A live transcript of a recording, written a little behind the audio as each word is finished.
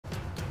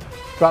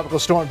Tropical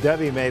Storm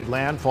Debby made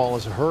landfall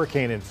as a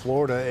hurricane in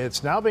Florida.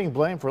 It's now being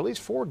blamed for at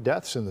least 4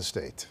 deaths in the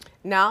state.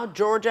 Now,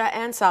 Georgia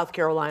and South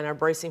Carolina are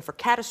bracing for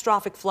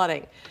catastrophic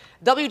flooding.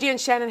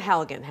 WGN's Shannon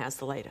Halligan has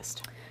the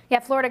latest.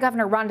 Yeah, Florida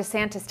Governor Ron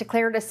DeSantis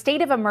declared a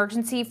state of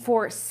emergency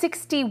for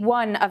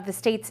 61 of the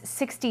state's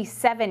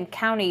 67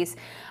 counties.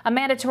 A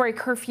mandatory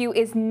curfew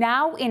is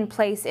now in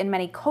place in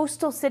many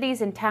coastal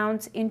cities and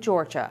towns in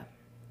Georgia.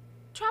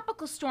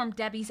 Tropical Storm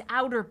Debby's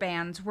outer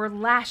bands were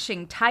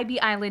lashing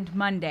Tybee Island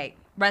Monday.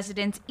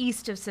 Residents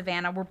east of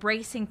Savannah were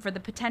bracing for the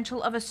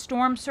potential of a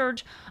storm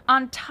surge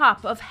on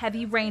top of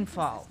heavy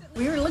rainfall.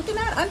 We were looking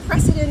at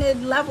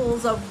unprecedented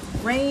levels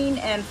of rain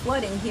and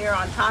flooding here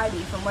on Tybee.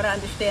 From what I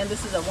understand,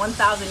 this is a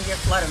 1,000-year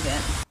flood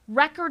event.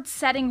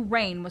 Record-setting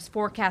rain was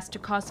forecast to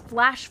cause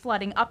flash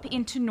flooding up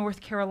into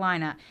North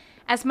Carolina.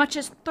 As much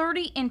as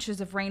 30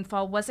 inches of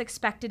rainfall was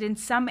expected in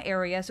some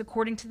areas,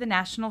 according to the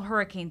National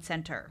Hurricane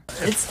Center.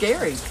 It's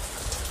scary.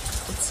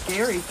 It's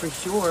scary for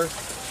sure.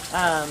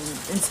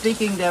 And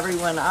speaking to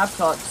everyone I've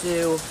talked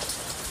to,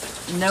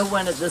 no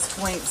one at this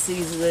point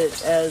sees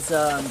it as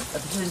a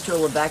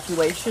potential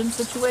evacuation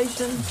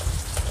situation.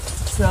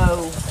 So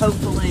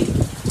hopefully,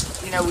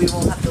 we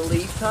won't have to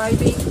leave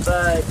Tybee,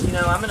 but,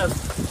 I'm going to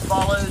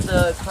follow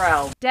the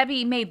crowd.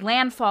 Debby made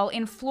landfall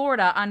in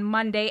Florida on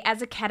Monday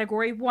as a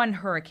Category 1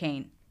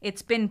 hurricane.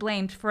 It's been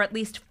blamed for at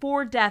least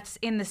 4 deaths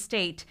in the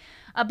state.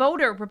 A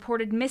boater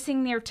reported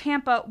missing near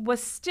Tampa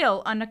was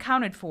still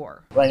unaccounted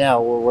for. Right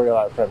now, we're worried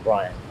about Fred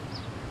Bryant.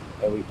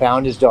 And we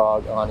found his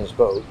dog on his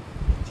boat.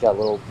 He's got a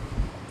little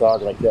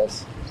dog like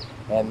this.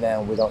 And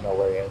then we don't know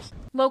where he is.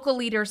 Local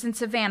leaders in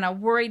Savannah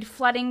worried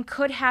flooding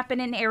could happen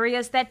in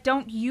areas that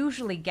don't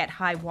usually get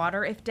high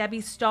water if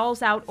Debby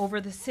stalls out over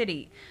the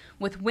city.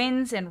 With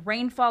winds and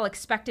rainfall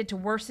expected to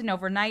worsen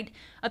overnight,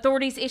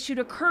 authorities issued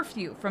a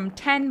curfew from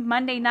 10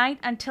 Monday night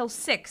until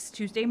 6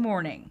 Tuesday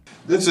morning.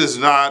 This is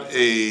not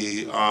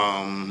a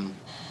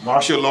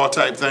martial law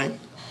type thing,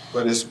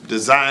 but it's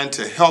designed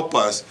to help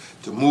us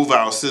to move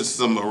our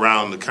system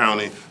around the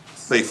county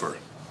safer.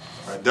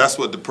 Right? That's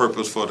what the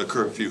purpose for the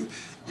curfew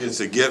is,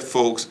 to get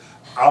folks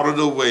out of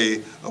the way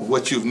of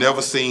what you've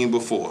never seen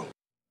before.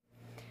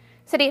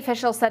 City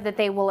officials said that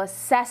they will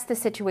assess the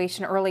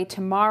situation early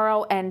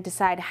tomorrow and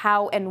decide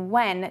how and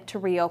when to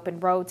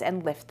reopen roads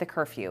and lift the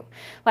curfew.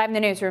 Live in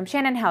the newsroom,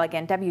 Shannon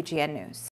Halligan, WGN News.